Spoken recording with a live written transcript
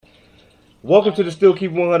Welcome to the Still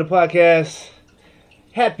Keep 100 podcast.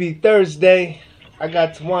 Happy Thursday. I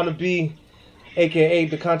got Tawana B, aka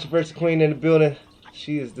the Controversy Queen, in the building.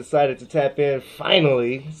 She has decided to tap in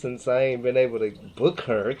finally, since I ain't been able to book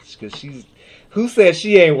her, because she's... Who said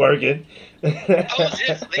she ain't working? I was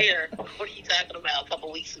just there. What are you talking about? A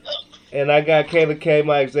couple weeks ago. And I got Kayla K,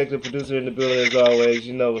 my executive producer, in the building as always.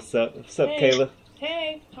 You know what's up. What's up, Hey. Kayla?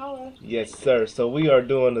 Hey, holla. Yes, sir. So we are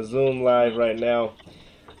doing a Zoom live right now.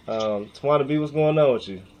 Tawana B, what's going on with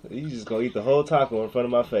you? You just gonna eat the whole taco in front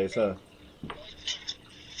of my face, huh?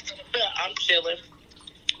 I'm chilling.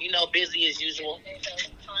 You know, busy as usual.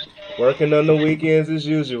 Working on the weekends as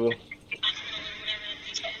usual.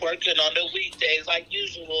 Working on the weekdays like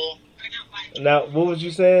usual. Now, what was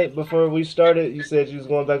you saying before we started? You said you was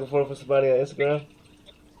going back and forth with somebody on Instagram?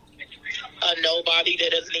 Nobody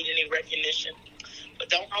that doesn't need any recognition. But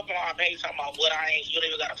don't hop on my page talking about what I ain't. You don't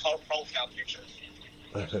even got a profile picture.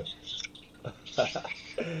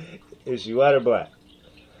 Is she white or black?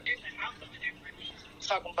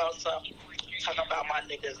 Talking about something. Talking about my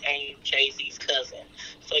niggas ain't Jay-Z's cousin.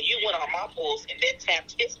 So you went on my post and then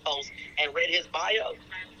tapped his post and read his bio.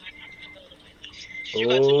 You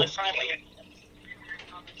got too much time on your hands.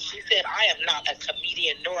 She said, I am not a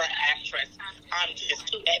comedian nor an actress. I'm just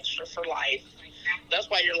too extra for life. That's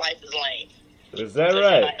why your life is lame. Is that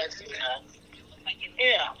right?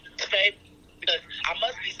 Yeah. Okay. Because I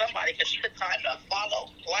must be somebody because she took time to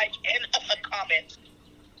follow, like, and comment.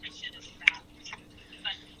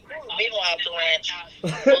 Meanwhile,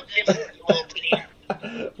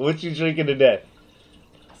 Durant, What you drinking today?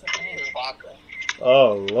 vodka.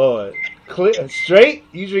 Oh, Lord. Straight?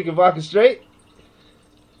 You drinking vodka straight?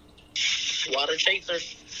 Water chaser.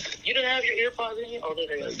 You didn't have your earpods in you? Oh,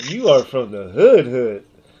 there it is. You are from the hood.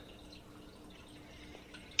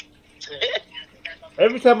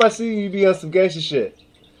 Every time I see you, you be on some gangster shit.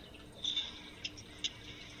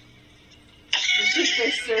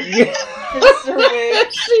 Mr.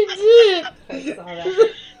 Wig. She did. I saw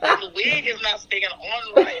that. The wig is not staying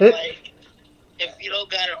on right. Like, if you don't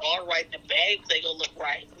got it on right, the bangs they gonna look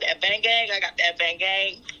right. That bang gang, I got that bang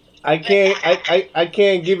gang. I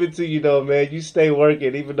can't give it to you though, man. You stay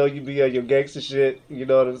working, even though you be on your gangster shit. You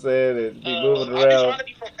know what I'm saying? And be moving I'm just around. trying to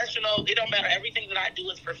be professional. It don't matter. Everything that I do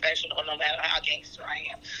is professional, no matter how gangster I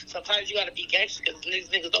am. Sometimes you gotta be gangster because these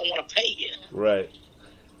niggas don't want to pay you. Right.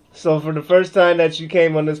 So for the first time that you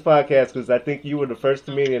came on this podcast, because I think you were the first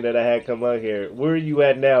comedian that I had come on here, where are you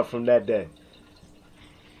at now from that day?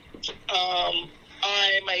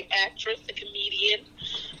 I'm an actress, a comedian.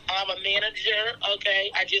 I'm a manager.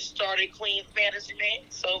 Okay, I just started Queen's Management.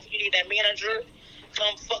 So if you need that manager,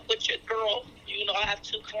 come fuck with your girl. You know, I have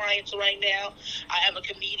 2 clients right now. I have a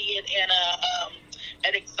comedian and a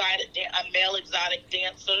male exotic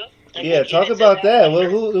dancer. And Yeah, we'll get talk into about that.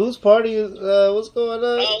 later. Well, whose party is? What's going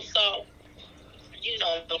on? Oh, so you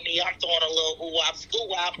know me, I'm throwing a little ooh-wop,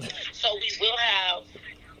 school-wop. So we will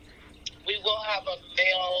have a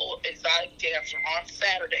male exotic dancer on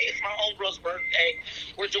Saturday. It's my homegirl's birthday.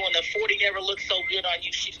 We're doing the 40 Never Looks So Good on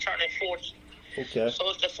You. She's turning 40. Okay. So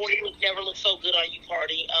it's the 40 Never Looks So Good on You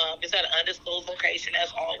party. It's at an undisclosed location,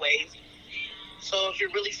 as always. So if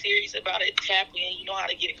you're really serious about it, tap in. You know how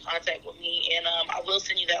to get in contact with me, and I will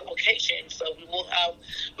send you that location. So we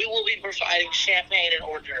will be providing champagne and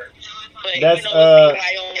hors d'oeuvres. But That's you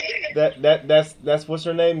know, that's what's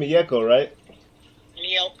her name? Miyako, right?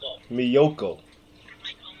 Miyoko.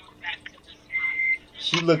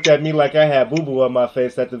 She looked at me like I had boo boo on my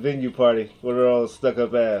face at the venue party with her old stuck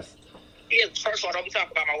up ass. Yeah, first of all, don't be talking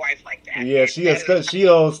about my wife like that. Yeah, she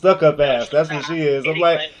old stuck up ass. That's what she is. I'm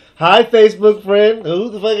like, hi Facebook friend. Who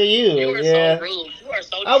the fuck are you? You are Yeah. so rude. You are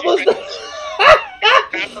so I was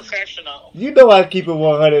not professional. You know I keep it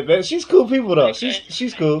 100, man. She's cool people though. Okay.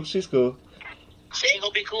 She's cool. She's cool. She ain't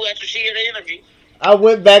gonna be cool after she hear the interview. I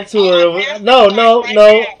went back to her. No.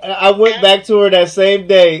 I went back to her that same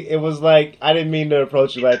day. It was like, I didn't mean to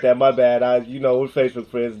approach you like that. My bad. We're Facebook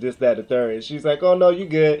friends, this, that, the third. And she's like, oh, no, you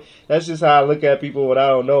good. That's just how I look at people when I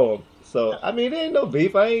don't know them. So, I mean, there ain't no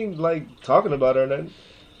beef. I ain't, like, talking about her or nothing.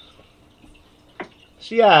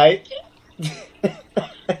 She alright.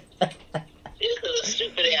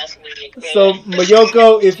 Stupid ass nigga. So,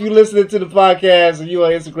 Mayoko, if you listening to the podcast and you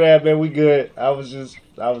on Instagram, man, we good. I was just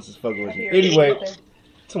fucking with you. Anyway,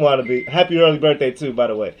 Tawana B, happy early birthday too, by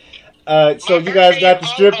the way. So you guys got the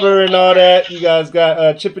stripper and all that. You guys got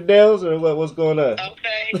Chippendales or what's going on?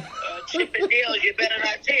 Okay, Chippendales, you better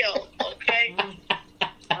not tell. Okay.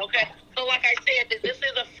 Okay. So like I said, this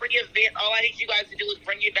is a free event. All I need you guys to do is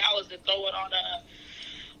bring your dollars and throw it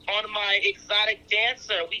on my exotic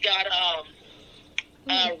dancer. We got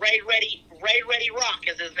Ray Ray Ready Rock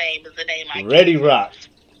is his name. Is the name I Ready gave. Rock.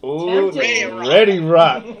 Ooh, Tempting. Ready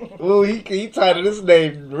Rock. Ooh, he titled his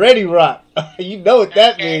name Ready Rock. You know what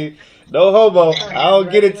that means. No homo. I don't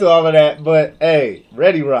get into all of that, but hey,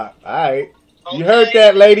 Ready Rock. All right. You heard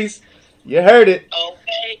that, ladies. You heard it.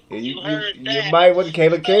 Okay. You heard that. You might. What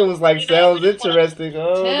Kayla K was like, You know, sounds we just wanna- interesting.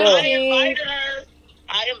 Oh, no. I invited her.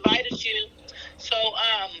 I invited you. So,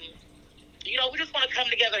 you know, we just want to come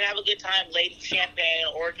together and have a good time. Lady champagne,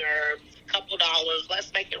 hors d'oeuvres, couple dollars.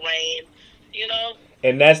 Let's make it rain. You know?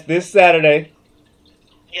 And that's this Saturday.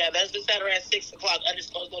 Yeah, that's this Saturday at 6 o'clock,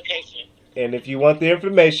 undisclosed location. And if you want the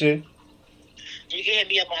information, You can hit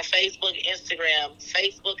me up on Facebook, Instagram.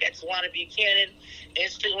 Facebook at Tawana Buchanan.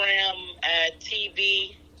 Instagram at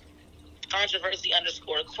TV controversy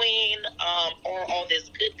 _queen. Or all this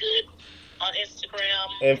good on Instagram.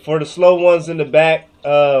 and for the slow ones in the back,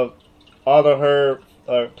 all of her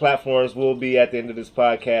platforms will be at the end of this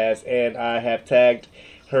podcast, and I have tagged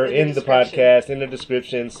her in the podcast in the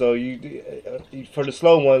description. So you, for the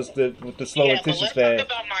slow ones, with the slow and but Titious let's fan. talk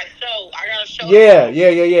about my show. I got a show.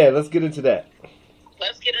 Yeah. Let's get into that.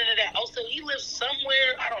 Let's get into that. Oh, so he lives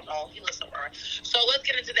somewhere. I don't know. He lives somewhere. So let's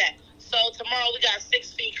get into that. So tomorrow we got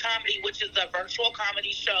 6 Feet Comedy, which is a virtual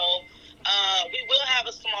comedy show. We will have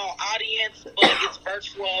a small audience, but it's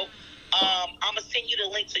virtual. I'm gonna send you the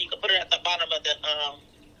link so you can put it at the bottom of the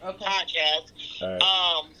podcast.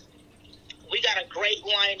 All right. We got a great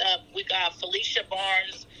lineup. We got Felicia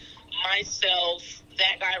Barnes, myself,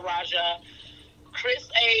 that guy Raja, Chris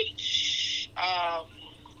H,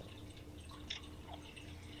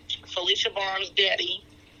 Felicia Barnes' daddy.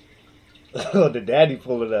 Oh, the daddy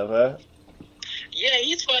pulled it up, huh? Yeah,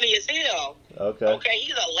 he's funny as hell. Okay. Okay,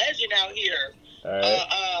 he's a legend out here. All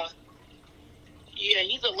right. Yeah,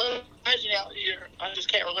 he's a legend out here. I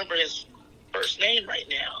just can't remember his first name right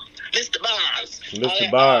now. Mr. Barnes.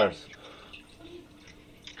 Mr. Barnes.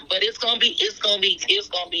 But it's gonna be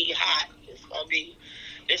hot.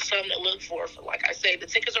 It's something to look for. Like I say, the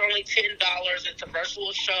tickets are only $10. It's a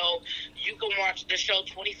virtual show. You can watch the show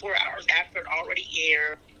 24 hours after it already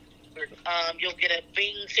aired. You'll get a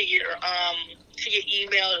bing to your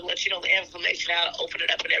email and let you know the information, how to open it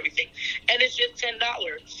up and everything. And it's just $10.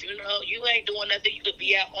 You know, you ain't doing nothing. You could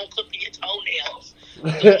be out on clipping your toenails,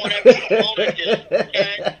 doing whatever you want to do.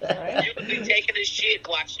 And you could be taking a shit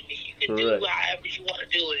watching me. You can do however you want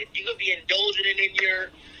to do it. You could be indulging in your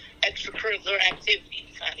extracurricular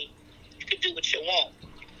activities, honey. You could do what you want.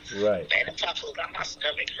 Right. Man, the tacos got my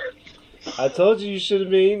stomach hurt. I told you should have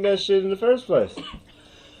been eating that shit in the first place.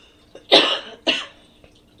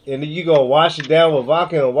 And then you gonna wash it down with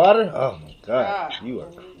vodka and water? Oh my god, you are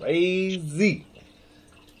crazy.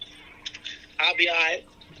 I'll be alright.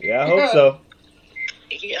 Yeah, I hope so.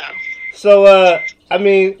 Yeah. So, I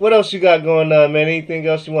mean, what else you got going on, man? Anything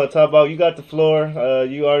else you want to talk about? You got the floor.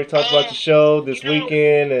 You already talked about the show this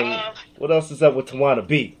weekend, and what else is up with Tawana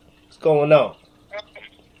B? What's going on?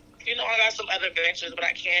 You know, I got some other ventures, but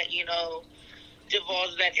I can't,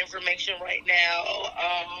 divulge that information right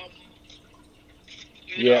now.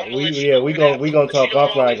 We gonna talk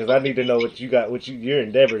offline because I need to know what you got, your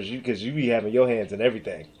endeavors, because you be having your hands in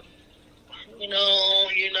everything. You know,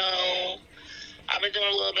 I've been doing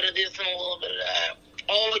a little bit of this and a little bit of that.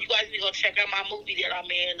 Oh, you guys need to go check out my movie that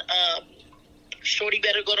I'm in. Shorty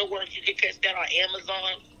Better Go to Work. You can catch that on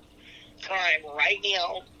Amazon Prime right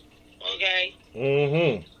now. Okay?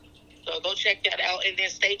 Mm-hmm. So go check that out, and then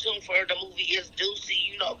stay tuned for the movie Is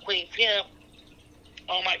Deucey, Queen Pimp.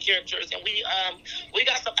 All my characters, and we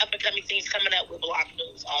got some up and coming things coming up with Block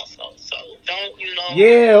News also. So don't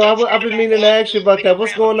Yeah, I've been meaning to ask you about that.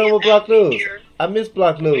 What's going on with Block News? I miss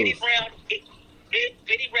Block News.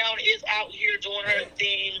 Biddy Brown is out here doing her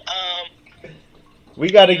thing. We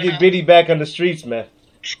got to get Biddy back on the streets, man.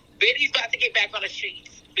 Biddy's about to get back on the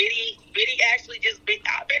streets. Biddy actually I've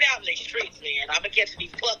been out in the streets, man. I've been catching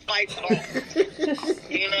these pluck fights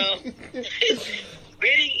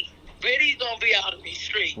Biddy's gonna be out in these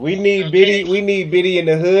streets. We need Biddy in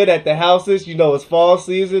the hood at the houses. It's fall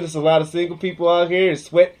season. There's a lot of single people out here. It's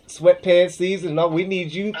sweatpants season. No, we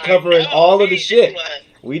need you covering all of the shit.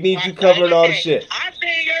 We need you covering all the shit. I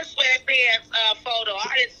seen your sweatpants photo.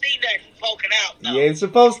 I didn't see that poking out. Though. You ain't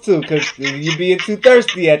supposed to, because you're being too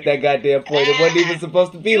thirsty at that goddamn point. It wasn't even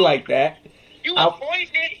supposed to be like that. You were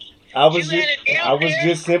pointing. I was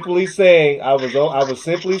just simply saying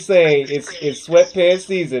it's sweatpants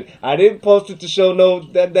season. I didn't post it to show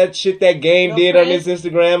that shit that Game did on his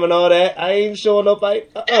Instagram and all that. I ain't showing nobody.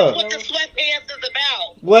 That's what the sweatpants is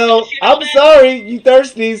about. Well, I'm sorry, you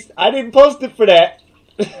thirsties. I didn't post it for that.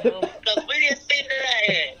 Because we didn't see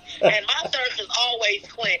that. And my thirst is always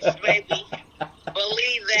quenched, baby.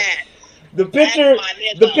 Believe that. The That's picture, my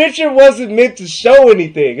nigga. the picture wasn't meant to show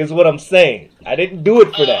anything. Is what I'm saying. I didn't do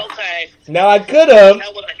it for that. Okay. Now I could have.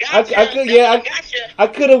 That would I have got could, you. yeah, I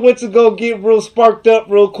could have went to go get real sparked up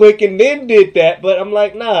real quick and then did that. But I'm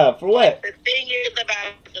like, nah, for what? The thing is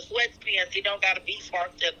about the sweatpants, you don't gotta be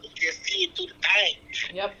sparked up. Just see it through the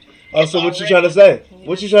thing. Yep. Oh, so what you trying to say?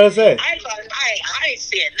 What you trying to say? I ain't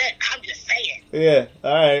saying that. I'm just saying. Yeah.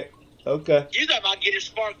 All right. Okay. You got about getting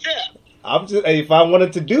sparked up. I'm just. If I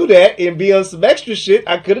wanted to do that and be on some extra shit,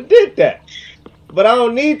 I could have did that. But I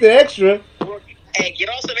don't need the extra. Hey, get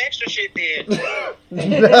on some extra shit then. No.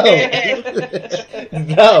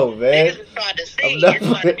 No, man. Niggas is trying to see. I'm not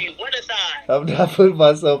You're trying to be winterside. I'm not putting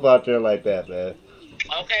myself out there like that, man.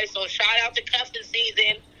 Okay, so shout out to cuffing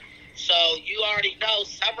season. So you already know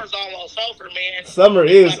summer's almost over, man. Summer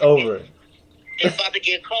is over. It's about to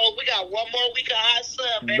get cold. We got one more week of hot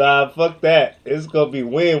sun, baby. Nah, fuck that. It's gonna be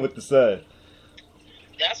wind with the sun.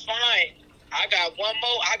 That's fine. I got one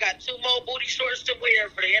more. I got 2 more booty shorts to wear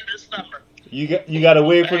for the end of the summer. You got to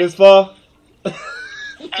wait for this fall.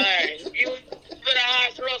 Alright, you for the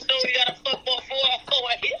hot girl, so we got a football for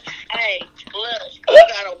Hey, look, I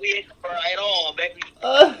got a wig for it all, baby.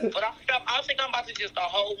 But I think I'm about to just the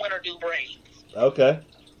whole winter do braids. Okay.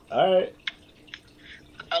 All right.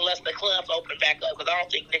 Unless the clubs open back up, because I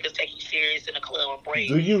don't think niggas take you serious in the club with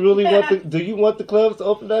braids. Do you really want the? Do you want the clubs to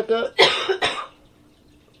open back up?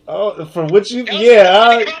 Oh, for what you?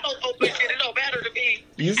 Yeah. The clubs open shit, it don't matter to me.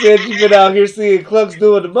 You said you've been out here seeing clubs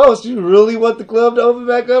doing the most. You really want the club to open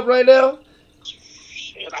back up right now?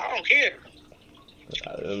 Shit, I don't care.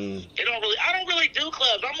 I don't really do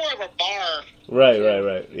clubs. I'm more of a bar. Right.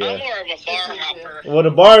 Yeah. I'm more of a bar hopper. Well,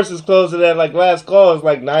 the bars is closing at like last call is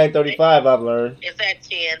like 9:35. I've learned. It's at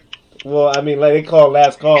 10. Well, I mean, like they call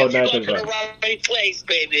last call If you go to the 9:35. right place,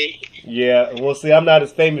 baby. Yeah. Well, see, I'm not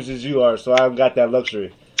as famous as you are, so I haven't got that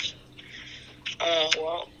luxury.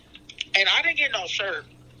 Well, and I didn't get no shirt.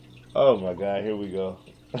 Oh my God, here we go.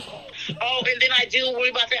 Oh, and then we're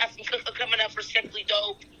about to have some stuff coming up for Simply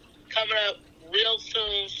Dope. Coming up real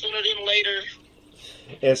soon, sooner than later.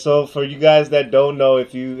 And so, for you guys that don't know,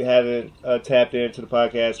 if you haven't tapped into the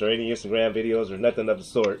podcast or any Instagram videos or nothing of the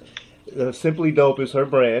sort, Simply Dope is her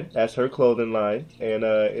brand. That's her clothing line. And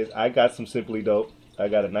I got some Simply Dope. I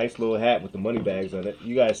got a nice little hat with the money bags on it.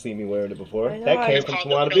 You guys seen me wearing it before. I know, That came it's from called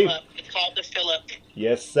Tawana the B. Phillip. It's called the Phillip.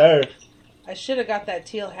 Yes, sir. I should have got that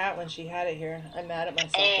teal hat when she had it here. I'm mad at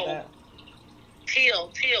myself for that. Teal.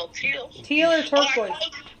 Teal or turquoise?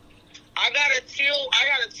 I got a teal.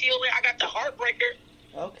 I got the Heartbreaker.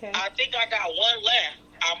 Okay. I think I got one left.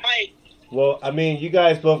 I might. Well, I mean, you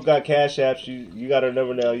guys both got Cash Apps. You got her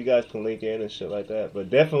number now. You guys can link in and shit like that. But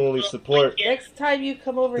definitely support Next time you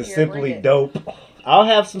come over the here, Simply bring it. Dope. I'll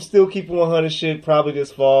have some Still Keeping 100 shit probably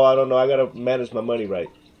this fall. I don't know. I got to manage my money right.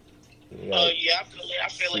 Oh, yeah, I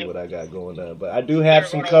feel See it. what I got going on. But I do have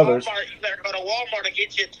some colors. You better go to Walmart and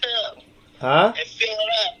get your tub Huh? and fill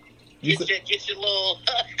it up. Get your little...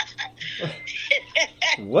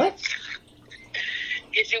 What?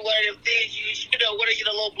 Get you one of them things, what are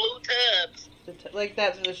the little blue tubs? Like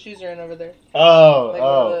that, the shoes are in over there. Oh, Like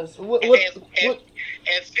oh. one of those. What?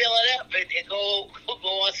 And fill it up and go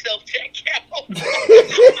on self-checkout.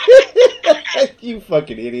 You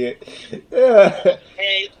fucking idiot. Yeah.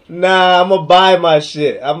 Hey, Nah, I'm going to buy my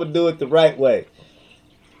shit. I'm going to do it the right way.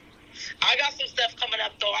 I got some stuff coming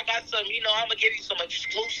up, though. I got some, I'm going to give you some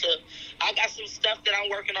exclusive. I got some stuff that I'm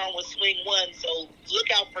working on with Swing One, so look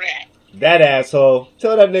out for that. That asshole.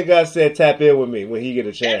 Tell that nigga I said tap in with me when he get a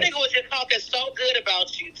That chance. nigga was just talking so good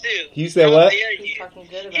about you, too. You said How what? dare He's you. talking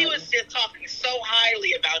good about He you. was just talking so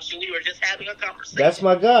highly about you. We were just having a conversation. That's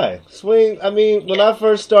my guy. Swing, I mean, when I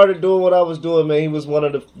first started doing what I was doing, man, he was one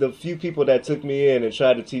of the few people that took me in and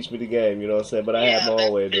tried to teach me the game, you know what I'm saying? But I had my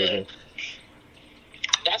own way of doing it.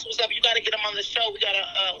 That's what's up. You got to get him on the show. We got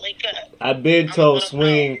to link up. I've been told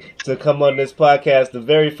Swing to come on this podcast the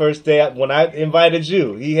very first day when I invited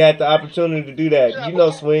you. He had the opportunity to do that. You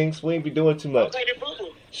know Swing. Swing be doing too much. Okay,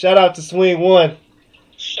 boo-boo. Shout out to Swing One.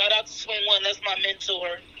 Shout out to Swing One. That's my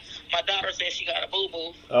mentor. My daughter said she got a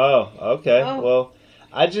boo-boo. Oh, okay. Oh. Well,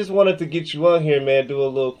 I just wanted to get you on here, man, do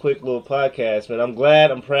a quick little podcast, man. I'm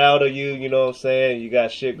glad, I'm proud of you, you know what I'm saying? You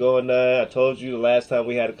got shit going on. I told you the last time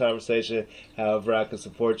we had a conversation, however I can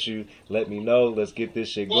support you, let me know. Let's get this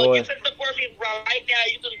shit Well, going. you can support me right now.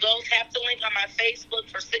 You can go tap the link on my Facebook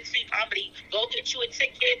for 6 Feet Comedy. Go get you a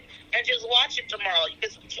ticket and just watch it tomorrow. You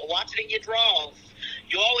can watch it in your drawers.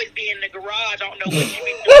 You always be in the garage. I don't know what you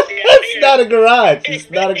be doing. It's not a garage.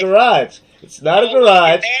 It's not a garage. It's not a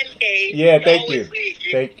garage. Man cave. Yeah, thank you.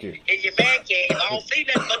 Thank you. In your man cave. I don't see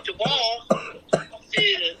nothing but the wall.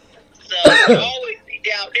 Yeah. So you always be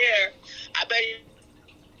down there. bet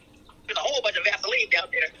there's a whole bunch of Vaseline down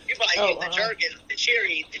there. You probably use the Jergens, the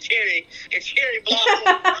cherry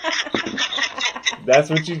blossom. That's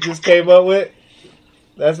what you just came up with?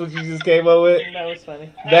 That's what you just came up with? That was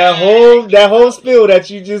funny. That whole spiel that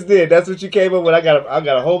you just did, that's what you came up with. I got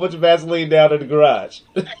a whole bunch of Vaseline down in the garage.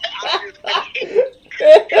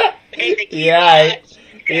 Yeah,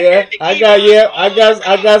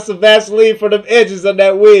 I got some Vaseline for them edges on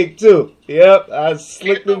that wig too. Yep, I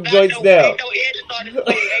slicked them joints down.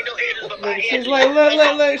 She's like,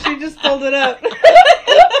 look, she just pulled it up.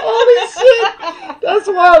 Holy shit! That's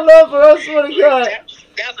why I love her, I swear to God.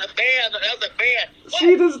 That's a fan.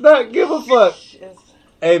 She does not give a fuck.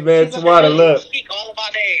 Hey man, Tawanda, look.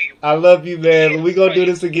 I love you, man. We gonna do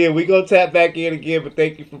this again. We gonna tap back in again, but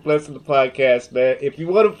thank you for blessing the podcast, man. If you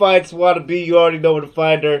want to find Tawanda B, you already know where to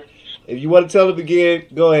find her. If you want to tell them again,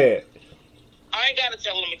 go ahead. I ain't gotta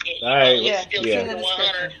tell them again. All right, yeah.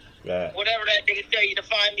 100. Right. Whatever that nigga tell you to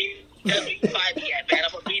find me, tell me to find me at, man.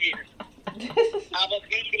 I'm gonna be there. I'm gonna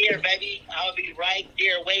be there, baby. I'll be right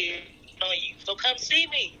there waiting on you. So come see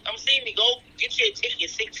me. Go get your ticket.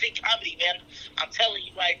 6 Feet Comedy, man. I'm telling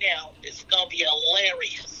you right now, it's gonna be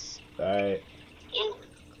hilarious. All right. Ooh,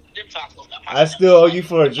 them tacos. I still owe you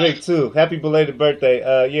for a drink too. Happy belated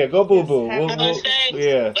birthday. Yeah, go boo boo. Happy birthday.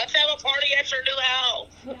 Yeah. Let's have a party at your new house.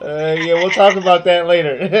 Yeah, we'll talk about that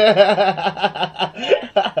later.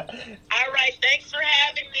 All right, thanks for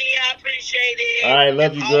having me. I appreciate it. All right,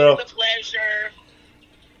 love you, girl. It's a pleasure.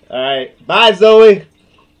 All right, bye, Zoe.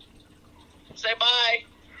 Say bye.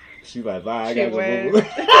 She's like, bye. I gotta go boo boo.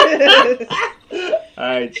 All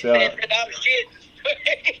right, y'all. I'm shit.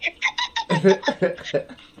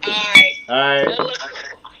 All right. All right. All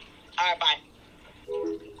right, bye.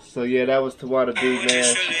 So yeah, that was Tawanda B,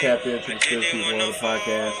 man. She tapped into the Still People on the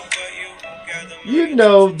podcast. You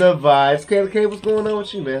know the vibes. Kayla K, what's going on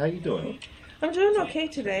with you, man? How you doing? I'm doing okay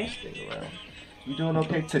today. You doing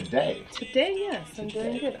okay today? Today, yes, I'm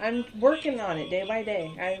doing good. I'm working on it day by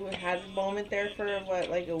day. I had a moment there for,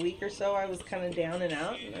 like a week or so. I was kind of down and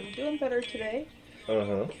out, and I'm doing better today.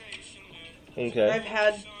 Uh-huh. Okay. I've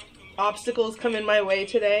had obstacles come in my way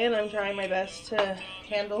today, and I'm trying my best to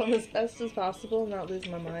handle them as best as possible, not lose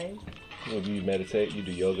my mind. Well, do you meditate? You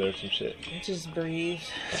do yoga or some shit? Just breathe.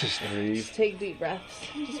 Just breathe. Just take deep breaths.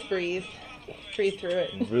 Just breathe. Breathe through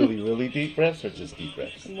it. Really, really deep breaths or just deep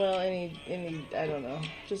breaths? Well, any, I don't know.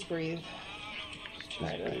 Just breathe. Just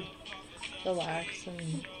try to relax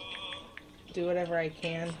and do whatever I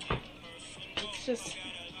can. It's just,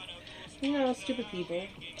 stupid people.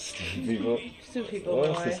 Stupid people? Stupid people.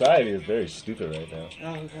 Well, society is very stupid right now.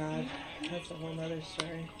 Oh, God. That's a whole other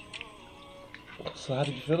story. So how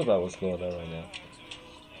do you feel about what's going on right now?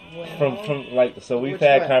 Well, so we've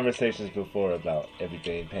had conversations before about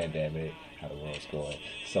everything, pandemic, how the world's going.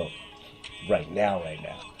 So right now,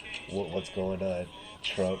 what's going on?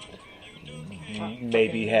 Trump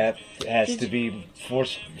maybe has to be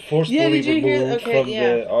forcefully removed from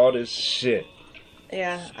all this shit.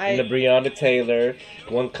 Yeah, and the Breonna Taylor,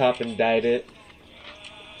 one cop indicted,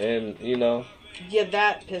 and Yeah,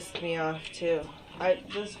 that pissed me off too.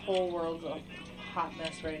 This whole world's a hot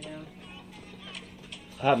mess right now.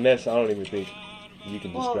 Hot mess, I don't even think you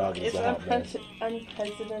can describe it as a hot mess.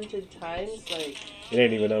 Unprecedented times, like... It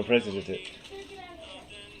ain't even unprecedented.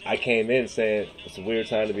 I came in saying it's a weird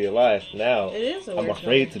time to be alive. Now, it is a weird I'm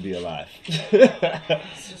afraid time to be alive.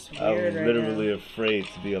 It's just weird I'm literally afraid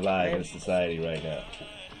to be alive in society right now.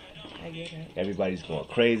 I get it. Everybody's going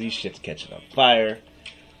crazy. Shit's catching on fire.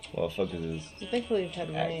 Motherfuckers is... Thankfully, we've had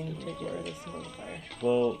rain to get rid of some of the fire.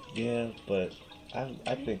 Well, yeah, but...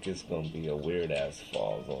 I think it's going to be a weird-ass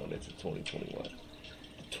fall going into 2021.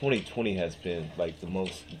 2020 has been, like, the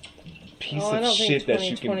most piece of shit that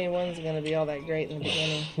you can... I don't think 2021's going to be all that great in the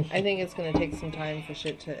beginning. I think it's going to take some time for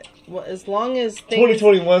shit to... Well, as long as things...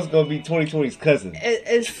 2021's going to be 2020's cousin.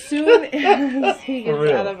 As soon as he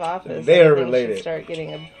gets out of office, they are related. Should start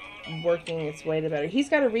working its way to better. He's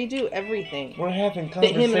got to redo everything. We're having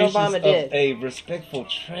conversations of a respectful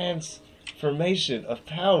transformation of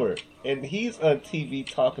power. And he's on TV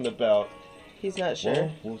talking about... He's not sure.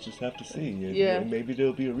 Well, we'll just have to see. And maybe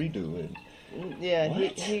there'll be a redo. And yeah,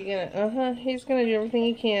 he's gonna do everything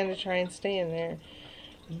he can to try and stay in there.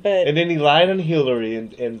 And then he lied on Hillary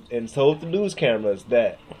and told the news cameras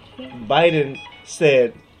that Biden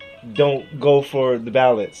said don't go for the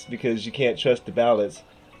ballots because you can't trust the ballots.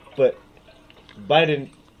 But Biden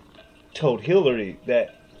told Hillary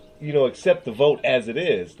that, accept the vote as it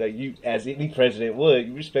is. That you, as any president would,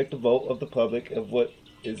 you respect the vote of the public of what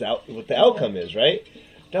the outcome is, right?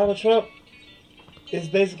 Donald Trump is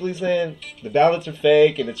basically saying the ballots are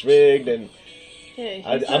fake and it's rigged and Yeah,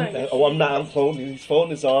 I'm folding. He's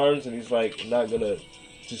folding his arms, and he's like, I'm not gonna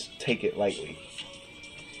just take it lightly.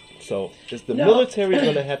 So, is the military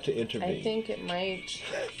gonna have to intervene? I think it might.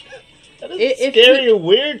 That is scary and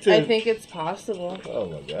weird. I think it's possible. Oh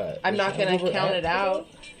my god! I'm not gonna count it out.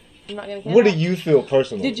 I'm not gonna. What do you feel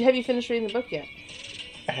personally? Have you finished reading the book yet?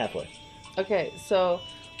 Halfway. Okay, so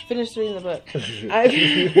finish reading the book. Okay,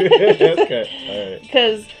 all right.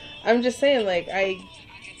 Because I'm just saying, like, I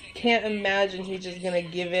can't imagine he's just gonna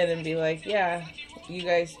give in and be like, yeah, you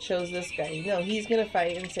guys chose this guy. No, he's gonna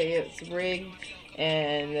fight and say it's rigged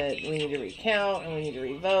and that we need to recount and we need to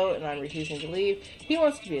revote and I'm refusing to leave. He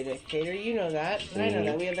wants to be a dictator. You know that. And I know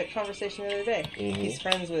that. We had that conversation the other day. He's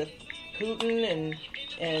friends with Putin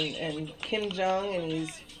and Kim Jong, and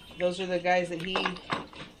those are the guys that he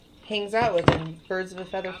hangs out with, and birds of a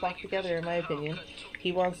feather flock together, in my opinion.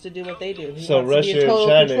 He wants to do what they do. So Russia and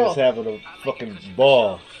China is having a fucking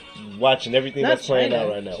ball watching everything that's playing out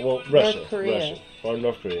right now. Well, Russia. North Korea.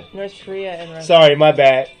 North Korea and Russia. Sorry, my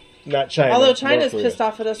bad. Not China. Although China's pissed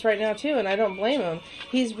off at us right now, too, and I don't blame him.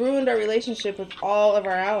 He's ruined our relationship with all of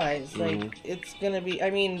our allies. Like, it's going to be...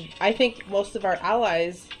 I mean, I think most of our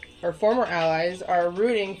allies... or former allies are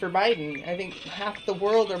rooting for Biden. I think half the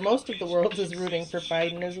world or most of the world is rooting for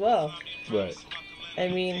Biden as well. Right. I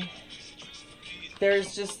mean,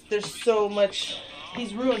 there's so much.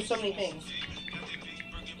 He's ruined so many things.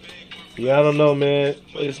 Yeah, I don't know, man.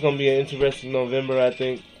 It's gonna be an interesting November.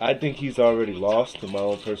 I think he's already lost, in my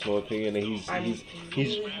own personal opinion, and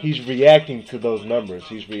he's reacting to those numbers.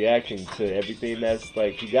 He's reacting to everything that's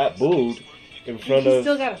like he got booed. He's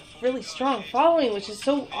still got a really strong following, which is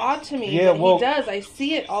so odd to me. Yeah, he does. I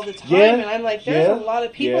see it all the time, and I'm like, there's a lot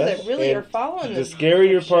of people that really are following this. The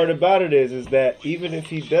scarier part about it is that even if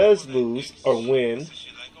he does lose or win,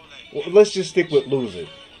 let's just stick with losing.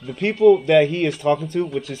 The people that he is talking to,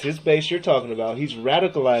 which is his base you're talking about, he's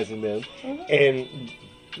radicalizing them, and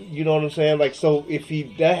you know what I'm saying? Like, so if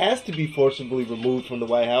that has to be forcibly removed from the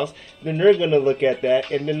White House, then they're going to look at that,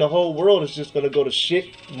 and then the whole world is just going to go to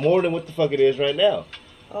shit more than what the fuck it is right now.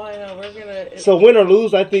 Oh, I know. We're going to... So win or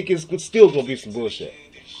lose, I think it's still going to be some bullshit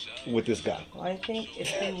with this guy. Well, I think if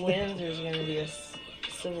he wins, there's going to be a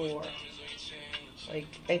civil war. Like,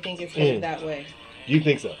 I think it's headed that way. You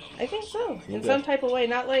think so? I think so. In some type of way.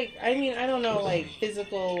 Not like... I mean, I don't know, like,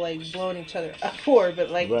 physical, like, blowing each other up for,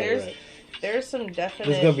 but, like, There's some definite...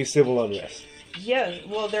 There's going to be civil unrest. Yeah,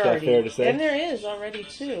 well, there already... fair to say? And there is already,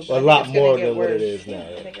 too. A lot more than what it is now.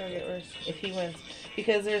 Yeah, I think it'll get worse if he wins.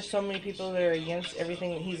 Because there's so many people that are against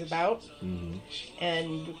everything that he's about. Mm-hmm.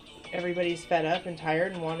 And everybody's fed up and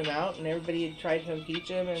tired and want him out. And everybody tried to impeach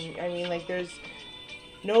him. And, I mean, like, there's...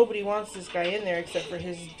 Nobody wants this guy in there except for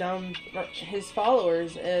his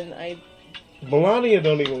followers. And Melania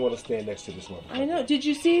don't even want to stand next to this one. I know. Did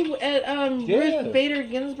you see at Ruth Bader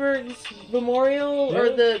Ginsburg's memorial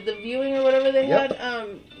or the viewing or whatever they had?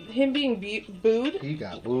 Him being booed. He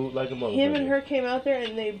got booed like a motherfucker. Him and her came out there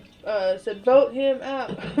and they said, "Vote him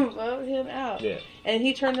out, vote him out." Yeah. And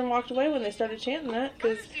he turned and walked away when they started chanting that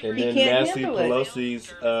because he then can't Nancy handle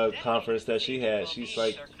Pelosi's conference that she had, she's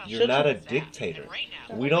like, "You're not a dictator.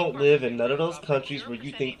 We don't live in none of those countries where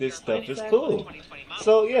you think this stuff is cool."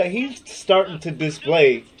 So yeah, he's starting to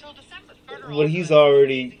display what he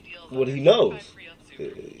knows.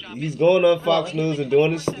 He's going on Fox News and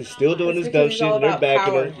still doing his dumb shit, and they're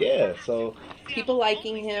backing him. Yeah, so people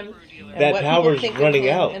liking him. That power's running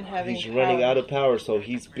out. He's running out of power, so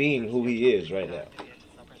he's being who he is right now.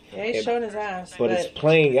 Yeah, he's showing his ass, but it's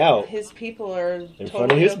playing out. His people are in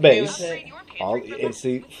front of his base. And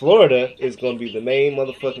see, Florida is going to be the main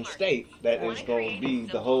motherfucking state that is going to be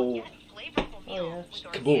the whole. Oh, yeah.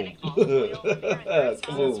 Kaboom.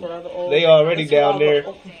 Kaboom. They already down there.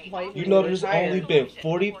 You know, there's only been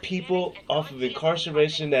 40 people off of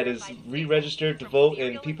incarceration that is re-registered to vote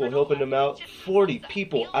and people helping them out. 40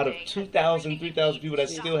 people out of 2,000, 3,000 people that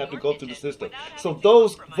still have to go through the system. So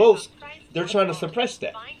those votes, they're trying to suppress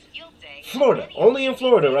that. Florida. Only in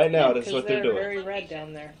Florida right now, that's what they're doing. Very red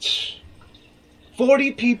down there.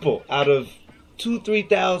 40 people out of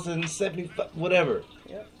 3,000, 75, whatever.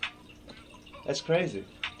 That's crazy.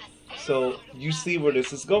 So you see where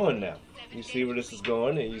this is going now. You see where this is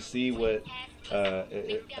going, and you see what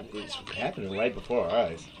it's happening right before our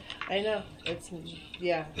eyes. I know.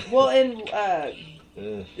 Yeah. Well, and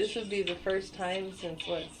this would be the first time since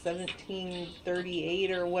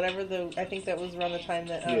 1738 or whatever. I think that was around the time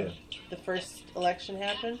that the first election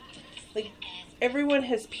happened. Like, everyone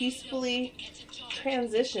has peacefully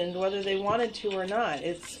transitioned, whether they wanted to or not.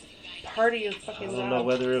 It's part of your fucking job. I don't know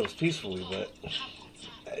whether it was peacefully, but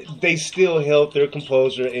they still held their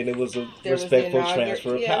composure, and it was a respectful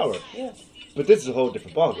transfer of power. Yes. But this is a whole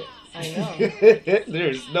different ballgame. I know.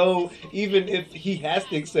 There's no, even if he has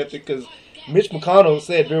to accept it, because Mitch McConnell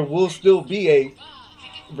said there will still be a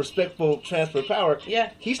respectful transfer of power.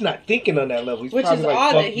 Yeah. He's not thinking on that level. He's Which probably is like,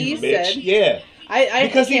 odd fuck that you, he Mitch. said. Yeah.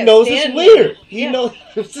 Because he knows it's weird. He knows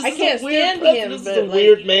this I can't is a weird stand president. him, This is but, a like-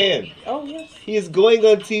 weird man. Oh, yes. He is going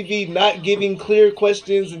on TV, not giving clear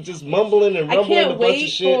questions and just mumbling and I rumbling a can't bunch of wait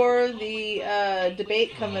shit. for the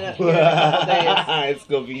debate coming up here in a couple days. It's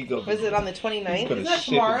gonna be. Was it on the He's 29th? gonna Is that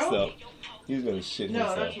shit tomorrow? himself. He's gonna shit No,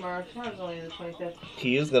 himself. not tomorrow. Tomorrow's only the 25th.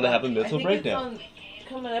 He is gonna have a mental I think breakdown. It's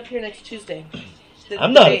coming up here next Tuesday. The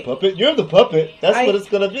I'm not a debate. puppet. You're the puppet. That's what it's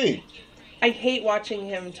gonna be. I hate watching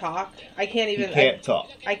him talk. I can't He even. can't talk.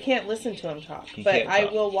 I can't listen to him talk. He But can't I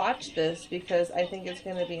talk. will watch this because I think it's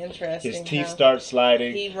going to be interesting. His teeth how start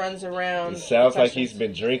sliding. He runs around. It sounds like questions. he's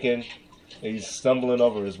been drinking. He's stumbling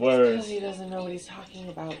over his Because words. he doesn't know what he's talking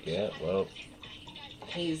about. Yeah, well,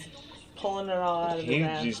 He's pulling it all out of his he'd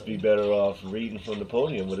ass. just be better off reading from the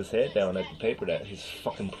podium with his head down at the paper that his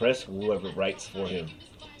fucking press, whoever writes for him.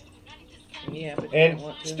 Yeah, but And you don't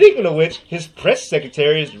want to. speaking of which, his press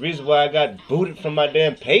secretary is the reason why I got booted from my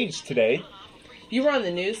damn page today. You were on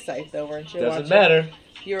the news site though, weren't you? Doesn't matter.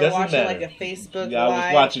 You were Doesn't watching matter. like a Facebook Yeah, I was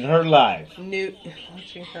live. watching her live.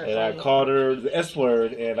 Watching her. And I on- called her the S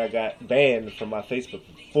word, and I got banned from my Facebook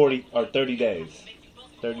for 30 days.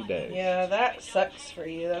 30 days. Yeah, that sucks for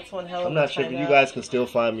you. That's one hell of I'm a not sure, but you timeout. guys can still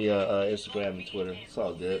find me on Instagram and Twitter. It's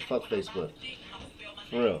all good. Fuck Facebook.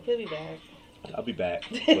 For real. He'll be back. I'll be back.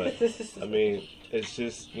 But, I mean, it's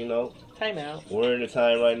just, Timeout. we're in a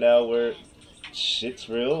time right now where shit's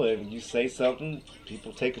real, and you say something,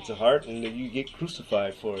 people take it to heart, and then you get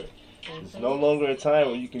crucified for it. It's no longer a time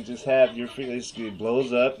where you can just have your feelings, it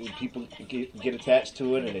blows up, and people get attached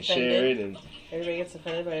to it, and they share it, and Everybody gets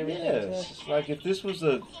offended by everything. yeah, too. it's just like if this was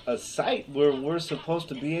a site where we're supposed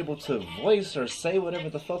to be able to voice or say whatever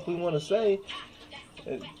the fuck we want to say,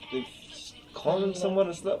 if calling someone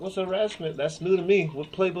a slut was harassment. That's new to me.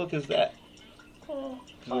 What playbook is that? Oh,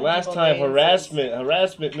 The calling last people time names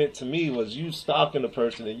harassment meant to me was you stalking a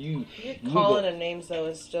person and you calling them names though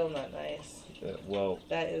is still not nice. well,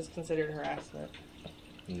 That is considered harassment.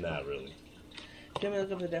 not really. Do you want me to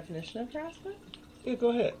look up the definition of harassment? Yeah, go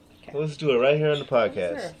ahead. Okay. Let's do it right here on the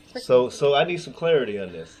podcast. Sure. So I need some clarity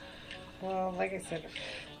on this. Well, like I said,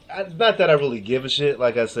 Not that I really give a shit.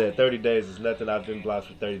 Like I said, 30 days is nothing. I've been blocked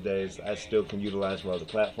for 30 days. I still can utilize my other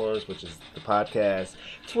platforms, which is the podcast,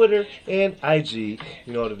 Twitter, and IG.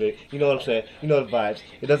 You know what I'm saying? You know the vibes.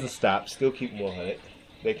 It doesn't stop. Still keep them 100.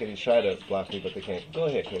 They can try to block me, but they can't. Go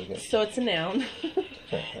ahead, Kayla. so it's a noun.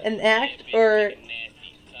 An act or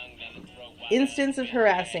instance of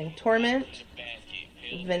harassing, torment,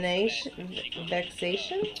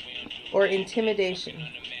 vexation, or intimidation.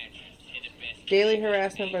 Daily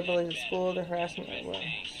harassment by bullies at school, the harassment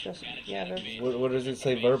What does it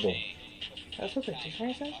say verbal? that's what the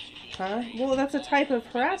dictionary says? Huh? Well, that's a type of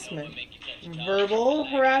harassment. Verbal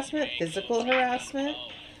harassment, physical harassment.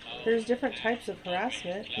 There's different types of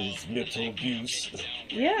harassment. It's mental abuse.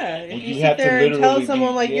 Yeah, if Well, you you have sit to there and tell literally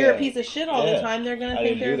someone be- like you're a yeah. piece of shit all the Yeah. time, they're gonna I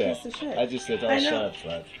think didn't they're do a that. piece of shit. I just said, I oh, know. shut up,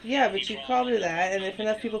 slut. Yeah, but you called her that, and if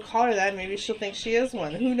enough people call her that, maybe she'll think she is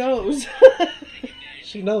one. Who knows?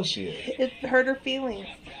 She knows she is. It hurt her feelings.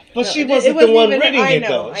 But No, she it wasn't the wasn't one even- reading I it, know,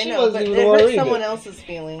 though. I She know, wasn't but even it the one hurt reading someone it. else's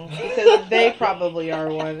feelings because they probably are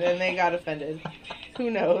one, and they got offended. Who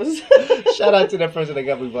knows? Shout out to that person that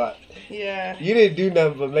got me blocked. Yeah. You didn't do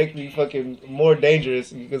nothing but make me fucking more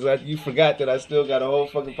dangerous because you forgot that I still got a whole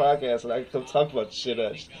fucking podcast and I can come talk about the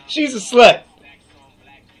shit. She's a slut.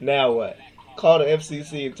 Now what? Call the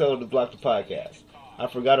FCC and tell them to block the podcast. I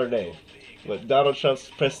forgot her name, but Donald Trump's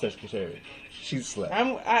press secretary. She's a slut.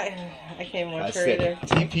 I can't I watch her said either. it.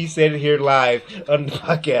 TP said it here live on the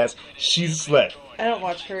podcast. She's a slut. I don't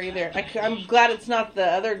watch her either. I'm glad it's not the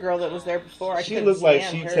other girl that was there before. I She couldn't looks like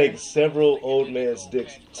stand she her. takes several old man's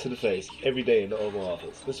dicks to the face every day in the Oval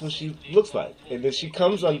Office. That's what she looks like. And then she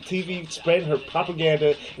comes on TV spreading her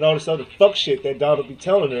propaganda and all this other fuck shit that Donald be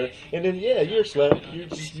telling her. And then, yeah, you're a slut.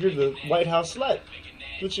 You're the White House slut.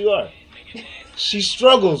 That's what you are. She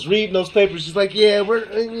struggles reading those papers. She's like, yeah,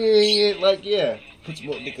 yeah. Put some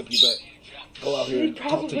more dick up your butt. Go out here She and talk to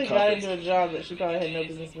probably the got conference. into a job that she probably had no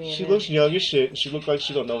business being She in. looks young as shit. She looks like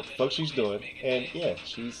she don't know what the fuck she's doing. And yeah,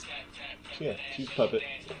 she's a puppet.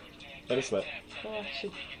 And a slut. Oh,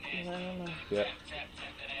 I don't know. Yeah.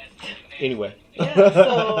 Anyway. Yeah,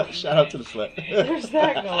 so- Shout out to the slut. There's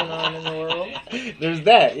that going on in the world. There's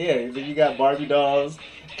that, yeah. Then you got Barbie dolls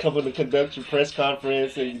coming to conduct your press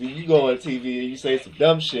conference and you go on TV and you say some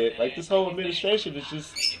dumb shit. Like this whole administration is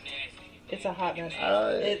just It's a hot mess.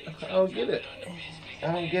 I don't get it.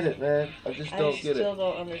 I don't get it, man. I just don't get it. I still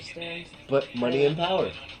don't understand. But money and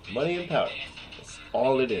power. Money and power. That's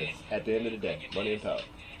all it is at the end of the day. Money and power.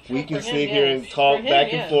 We can sit here and talk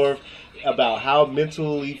back and forth about how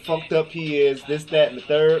mentally fucked up he is, this, that, and the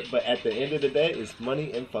third, but at the end of the day, it's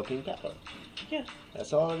money and fucking power. Yeah.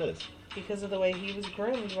 That's all it is. Because of the way he was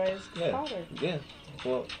groomed by his father. Yeah.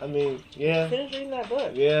 Well, I mean, yeah. Finish reading that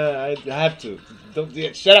book. Yeah, I have to.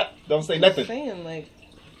 Don't shut up. Don't say nothing. I'm saying, like...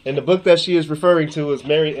 And the book that she is referring to is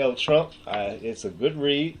Mary L. Trump. It's a good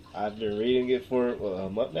read. I've been reading it for a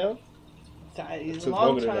month now. It took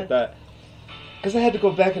longer than I thought. Because I had to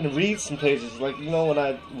go back and read some pages. Like, you know, when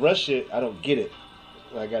I rush it, I don't get it.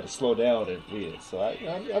 I got to slow down and read it. So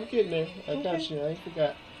I'm getting there. I got you. I ain't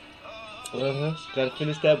forgot. Got to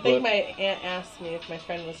finish that book. I think my aunt asked me if my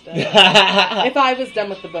friend was done. If I was done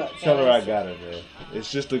with the book. Tell her I got her, man.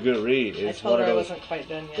 It's just a good read. It's I told her I wasn't quite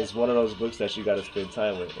done yet. It's one of those books that you got to spend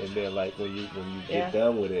time with. And then, like, when you get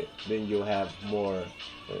done with it, then you'll have more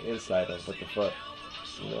insight on what the fuck,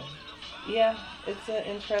 you know? Yeah, it's an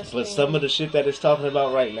interesting... But some of the shit that it's talking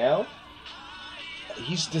about right now,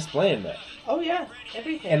 he's displaying that. Oh, yeah.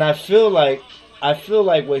 Everything. And I feel like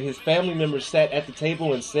when his family members sat at the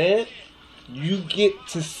table and said, you get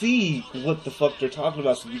to see what the fuck they're talking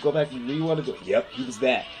about. So you go back and you want to go, yep, he was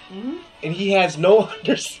that. Mm-hmm. And he has no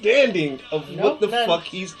understanding of what the fuck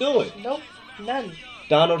he's doing. Nope, none.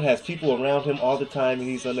 Donald has people around him all the time and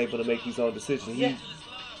he's unable to make his own decisions. Yeah.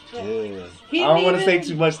 I don't want to say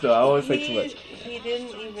too much, though. I don't want to say too much. He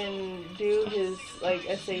didn't even do his, like,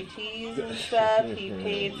 SATs and stuff. He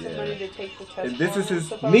paid somebody to take the test. And this is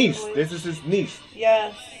his niece. This is his niece.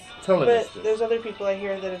 Yes. Telling us But there's other people I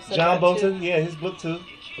hear that have said John that Bolton, too. yeah, his book too.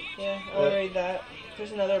 Yeah, I'll read that.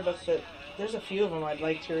 There's another book that, there's a few of them I'd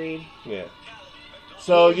like to read. Yeah.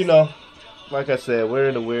 So, you know, like I said, we're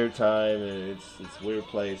in a weird time and it's a weird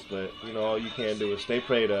place, but, you know, all you can do is stay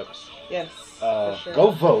prayed up. Yes, for sure.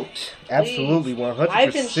 Go vote. Absolutely, 100%.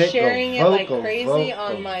 I've been sharing it like crazy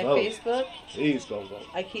on my Facebook. Please go vote.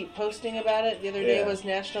 I keep posting about it. The other day was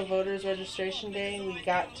National Voters Registration Day. We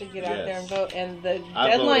got to get out there and vote. And the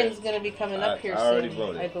deadline's going to be coming up here soon, I already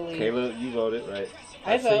voted. I believe. Kayla, you voted, right?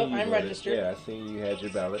 I vote. I'm registered. Yeah, I seen you had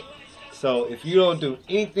your ballot. So if you don't do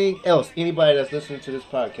anything else, anybody that's listening to this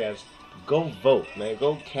podcast, go vote, man.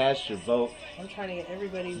 Go cast your vote. I'm trying to get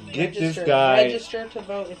everybody Get registered. This guy register to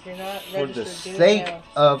vote. If you're not registered, for do the sake it now.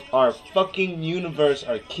 of our fucking universe,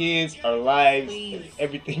 our kids, our lives, Please.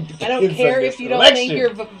 everything. I don't care if you don't think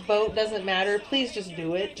your vote doesn't matter. Please just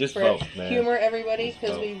do it. Just for vote, man. Humor everybody,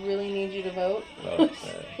 because we really need you to vote.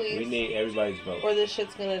 Please. We need everybody's vote. Or this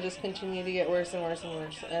shit's gonna just continue to get worse and worse and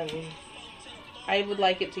worse. And I would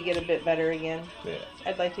like it to get a bit better again. Yeah.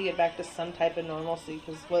 I'd like to get back to some type of normalcy,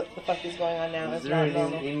 because what the fuck is going on now is there not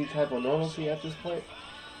normal. any type of normalcy at this point?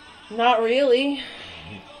 Not really.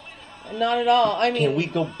 Not at all. I mean, can we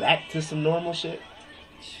go back to some normal shit?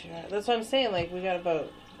 That's what I'm saying. Like, we gotta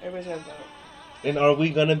vote. Everybody's gotta vote. And are we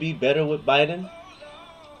gonna be better with Biden?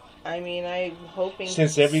 I mean, I'm hoping.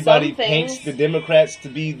 Since everybody paints the Democrats to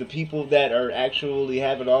be the people that are actually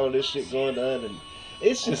having all of this shit going on, and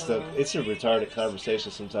it's just it's a retarded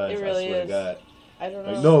conversation sometimes. It really I swear is. to God. I don't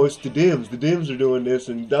know. Like, no, it's the Dems. The Dems are doing this,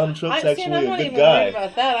 and Donald Trump's actually I'm not a good even guy. worried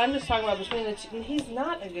about that. I'm just talking about between the two. He's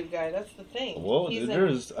not a good guy. That's the thing. Well,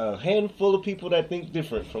 there's a handful of people that think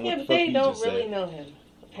different from what the fuck you just said. Yeah, but they don't really know him,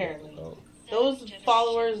 apparently. Oh. Those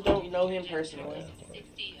followers don't know him personally.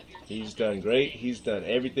 He's done great. He's done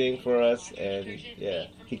everything for us, and yeah,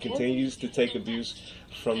 he continues to take abuse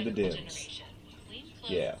from the Dems.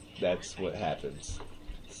 Yeah, that's what happens.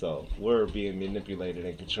 So we're being manipulated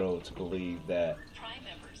and controlled to believe that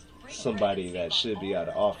somebody that should be out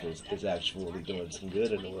of office is actually doing some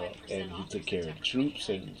good in the world, and he took care of the troops,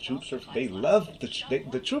 and the troops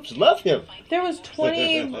the troops love him. There was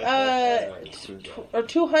 20 or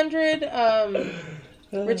 200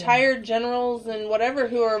 retired generals and whatever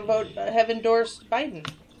who have endorsed Biden.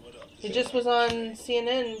 It just was on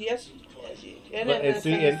CNN yesterday. And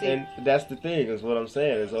that's the thing, is what I'm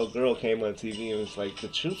saying. This old girl came on TV and was like, the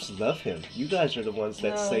troops love him. You guys are the ones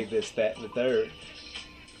that say this, that, and the third.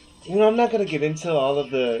 You know, I'm not going to get into all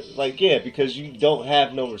of the, because you don't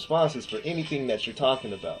have no responses for anything that you're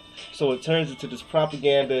talking about. So it turns into this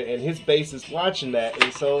propaganda, and his base is watching that,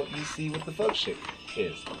 and so you see what the fuck shit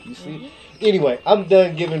is. You see? Mm-hmm. Anyway, I'm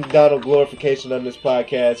done giving Donald glorification on this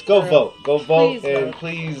podcast. Go vote. Go vote,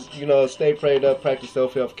 please, stay prayed up, practice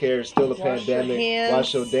self-health care. It's still a pandemic.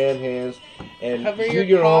 Wash your damn hands. And do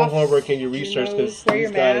your own homework and your research, because these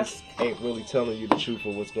guys ain't really telling you the truth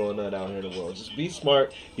of what's going on out here in the world. Just be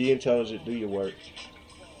smart, be intelligent, do your work,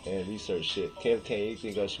 and research shit. Ken,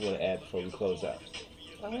 anything else you want to add before we close out?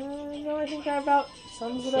 No, I think that about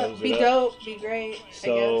sums it up. Sums Be it up. dope, be great. I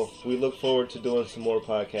So guess. we look forward to doing some more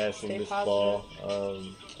podcasting Stay this positive. fall.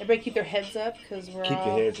 Everybody keep their heads up because we're Keep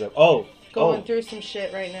all your heads up. Oh, going through some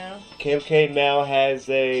shit right now. Kim K now has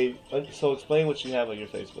a. So explain what you have on your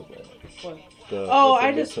Facebook, man. What? The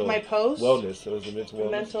I just mental my post. wellness. It was a mental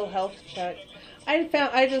wellness. Mental health check.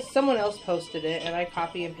 Someone else posted it and I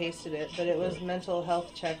copy and pasted it, but it was mental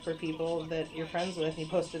health check for people that you're friends with. You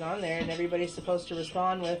posted on there, and everybody's supposed to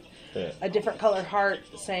respond with a different colored heart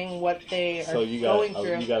saying what they are going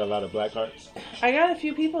through. You got a lot of black hearts. I got a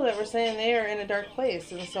few people that were saying they are in a dark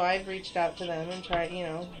place, and so I've reached out to them and tried,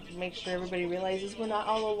 make sure everybody realizes we're not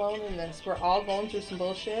all alone in this. We're all going through some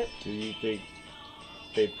bullshit. Do you think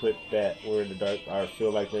they put that we're in the dark, or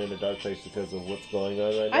feel like we're in the dark place because of what's going on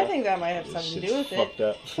right now? I think that might have something to do with fucked it.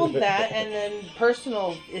 Up. Well, that and then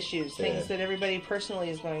personal issues, Yeah. things that everybody personally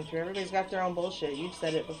is going through. Everybody's got their own bullshit. You've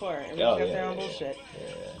said it before. Everybody's got their own bullshit.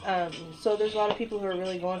 Yeah. So there's a lot of people who are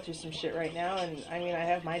really going through some shit right now, and I mean, I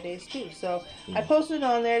have my days too. So I posted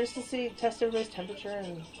on there just to test everybody's temperature,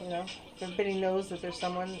 and everybody knows that there's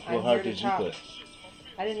someone. What I'm heart here to did you talk. put?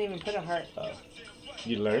 I didn't even put a heart.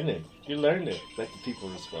 You're learning. You're learning. Let the people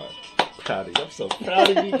respond. Proud of you. I'm so proud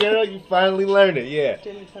of you, girl. You finally learned it. Yeah.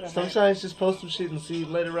 Didn't put a heart. Sometimes just post some shit and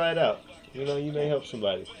let it ride out. You may help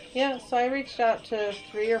somebody. Yeah, so I reached out to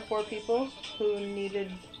 3 or 4 people who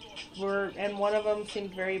and one of them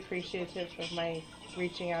seemed very appreciative of my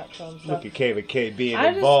reaching out to them. So Look at Kayla K being I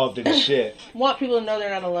just- involved in shit. want people to know they're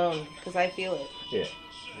not alone, because I feel it. Yeah.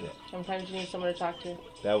 Sometimes you need someone to talk to.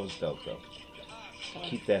 That was dope, though. So,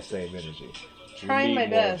 Keep that same energy. Trying we my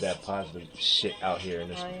need more best. of that positive shit out here in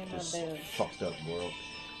this Trying my best. fucked up world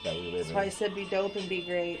that we live that's in. why I said be dope and be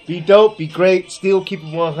great. Be dope, be great, still keep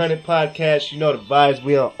it 100 podcast. You know the vibes.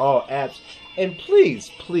 We on all apps. And please,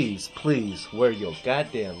 please, please wear your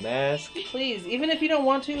goddamn mask. Please, even if you don't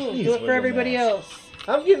want to, Please do it wear for your everybody mask. else.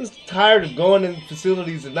 I'm getting tired of going in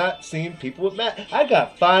facilities and not seeing people with masks. I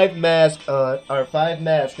got 5 masks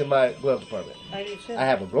in my glove department. I do too. I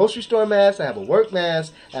have a grocery store mask, I have a work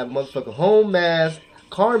mask, I have a motherfucking home mask,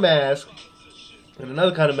 car mask, and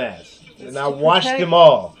another kind of mask. And I wash them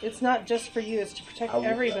all. It's not just for you, it's to protect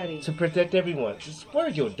everybody. To protect everyone. Just wear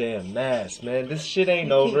your damn mask, man. This shit ain't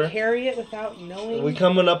You over. can carry it without knowing. We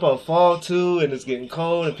coming up on fall too, and it's getting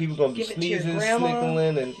cold, and people gonna be Give it to your sneezing, grandma.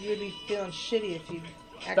 sniffling, and You would be feeling shitty if you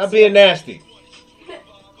stop being nasty.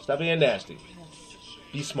 Stop being nasty.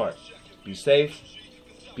 Be smart. Be safe.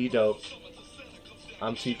 Be dope.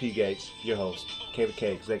 I'm TP Gates, your host, KVK,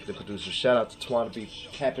 executive producer. Shout out to Twana B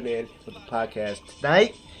tapping in with the podcast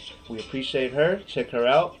tonight. We appreciate her. Check her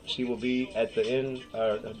out. She will be at the end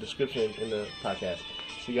description in the podcast.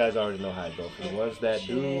 So you guys already know how it goes. For the ones that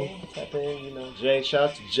do tap in, Jay. Shout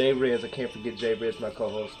out to Jay Riz. I can't forget Jay Riz, my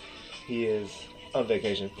co-host. He is on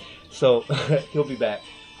vacation, so he'll be back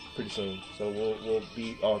pretty soon. So we'll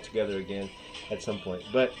be all together again at some point.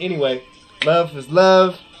 But anyway, love is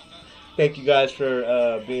love. Thank you guys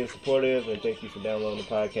for being supportive, and thank you for downloading the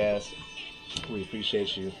podcast. We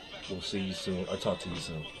appreciate you. We'll see you soon, or talk to you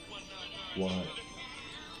soon. 100.